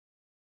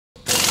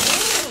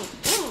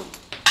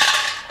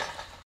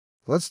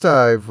Let's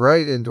dive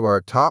right into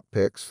our top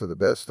picks for the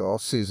best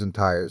all-season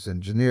tires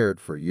engineered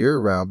for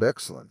year-round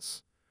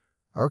excellence.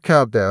 Our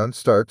countdown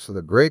starts with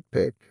a great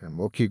pick, and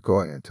we'll keep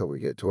going until we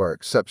get to our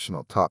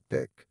exceptional top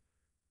pick.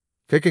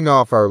 Kicking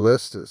off our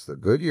list is the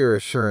Goodyear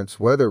Assurance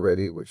Weather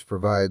Ready, which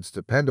provides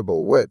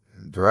dependable wet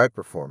and dry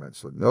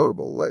performance with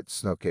notable light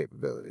snow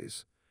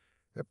capabilities.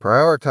 It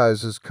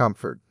prioritizes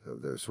comfort, though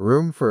there's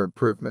room for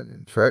improvement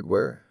in tread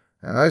wear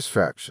and ice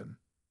traction.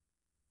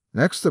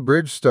 Next, the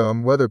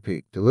Bridgestone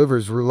WeatherPeak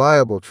delivers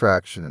reliable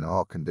traction in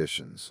all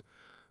conditions,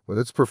 with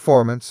its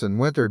performance in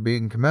winter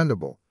being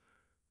commendable.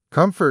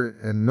 Comfort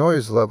and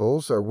noise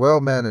levels are well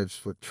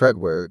managed, with tread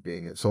wear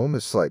being its only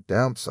slight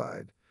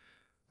downside.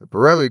 The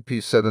Pirelli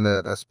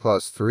P7 S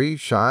Plus 3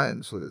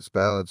 shines with its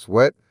balanced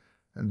wet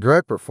and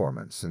dry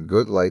performance and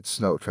good light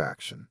snow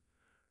traction.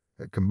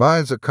 It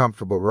combines a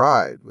comfortable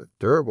ride with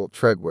durable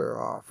tread wear,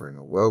 offering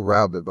a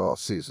well-rounded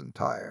all-season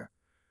tire.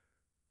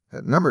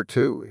 At number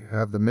 2, we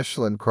have the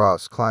Michelin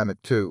Cross Climate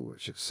 2,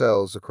 which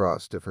excels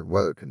across different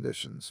weather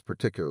conditions,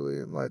 particularly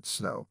in light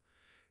snow.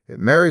 It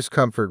marries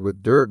comfort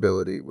with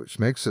durability, which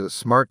makes it a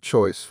smart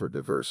choice for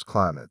diverse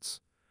climates.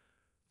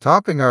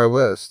 Topping our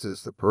list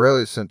is the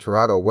Pirelli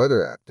Centenario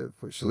Weather Active,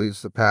 which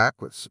leads the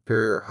pack with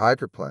superior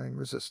hydroplaning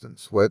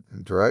resistance, wet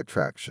and dry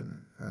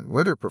traction, and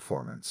winter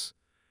performance.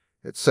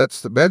 It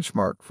sets the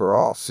benchmark for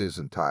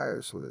all-season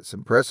tires with its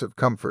impressive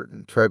comfort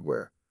and tread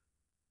wear.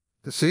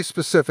 To see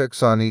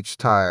specifics on each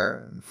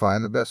tire and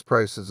find the best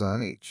prices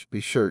on each, be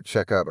sure to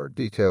check out our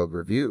detailed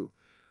review,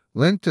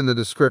 linked in the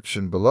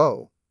description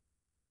below.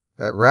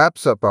 That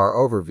wraps up our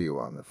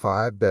overview on the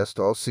 5 best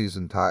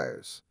all-season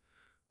tires.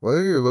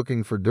 Whether you're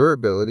looking for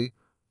durability,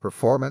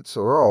 performance,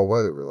 or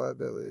all-weather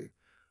reliability,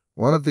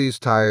 one of these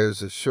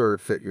tires is sure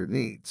to fit your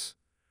needs.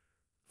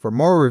 For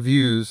more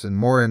reviews and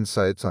more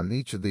insights on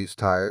each of these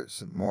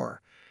tires and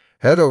more,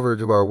 head over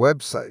to our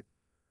website.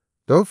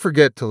 Don't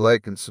forget to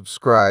like and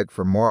subscribe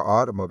for more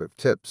automotive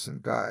tips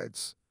and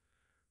guides.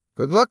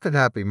 Good luck and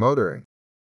happy motoring!